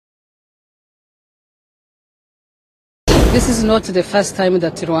This is not the first time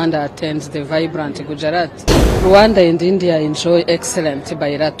that Rwanda attends the vibrant Gujarat. Rwanda and India enjoy excellent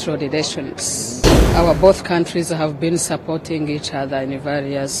bilateral relations. Our both countries have been supporting each other in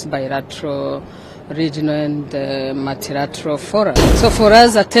various bilateral, regional and multilateral fora. So for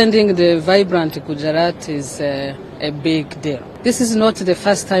us, attending the vibrant Gujarat is a big deal. This is not the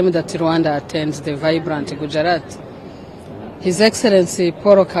first time that Rwanda attends the vibrant Gujarat. His Excellency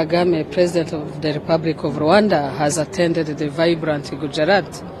Paul Kagame, President of the Republic of Rwanda, has attended the vibrant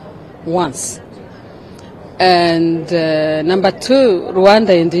Gujarat once. And number two,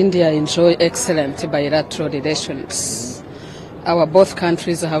 Rwanda and India enjoy excellent bilateral relations. Our both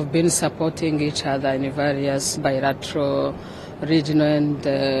countries have been supporting each other in various bilateral, regional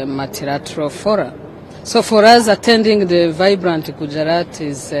and multilateral fora. So for us, attending the vibrant Gujarat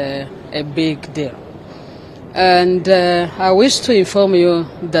is a big deal. And I wish to inform you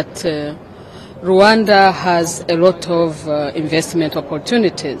that Rwanda has a lot of investment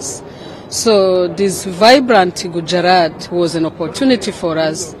opportunities. So this vibrant Gujarat was an opportunity for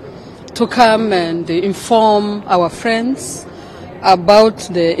us to come and inform our friends about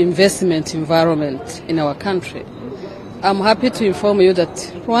the investment environment in our country. I'm happy to inform you that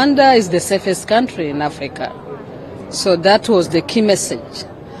Rwanda is the safest country in Africa. So that was the key message.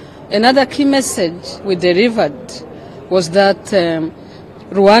 Another key message we delivered was that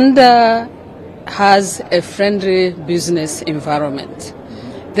Rwanda has a friendly business environment.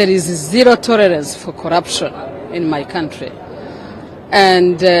 There is zero tolerance for corruption in my country.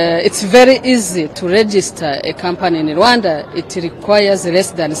 And it's very easy to register a company in Rwanda. It requires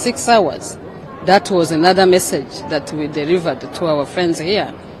less than 6 hours. That was another message that we delivered to our friends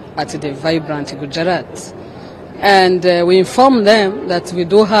here at the vibrant Gujarat. And we informed them that we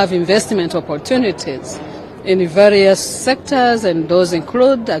do have investment opportunities in various sectors, and those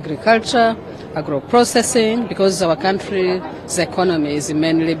include agriculture, agro-processing, because our country's economy is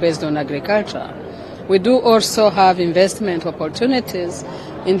mainly based on agriculture. We do also have investment opportunities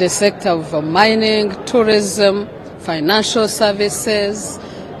in the sector of mining, tourism, financial services,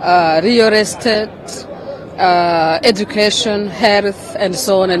 real estate, education, health, and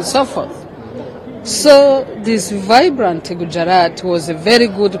so on and so forth. So this vibrant Gujarat was a very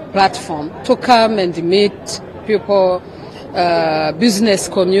good platform to come and meet people, business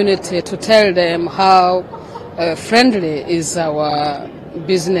community, to tell them how friendly is our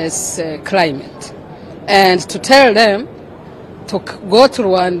business climate, and to tell them to go to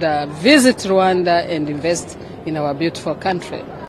Rwanda, visit Rwanda and invest in our beautiful country.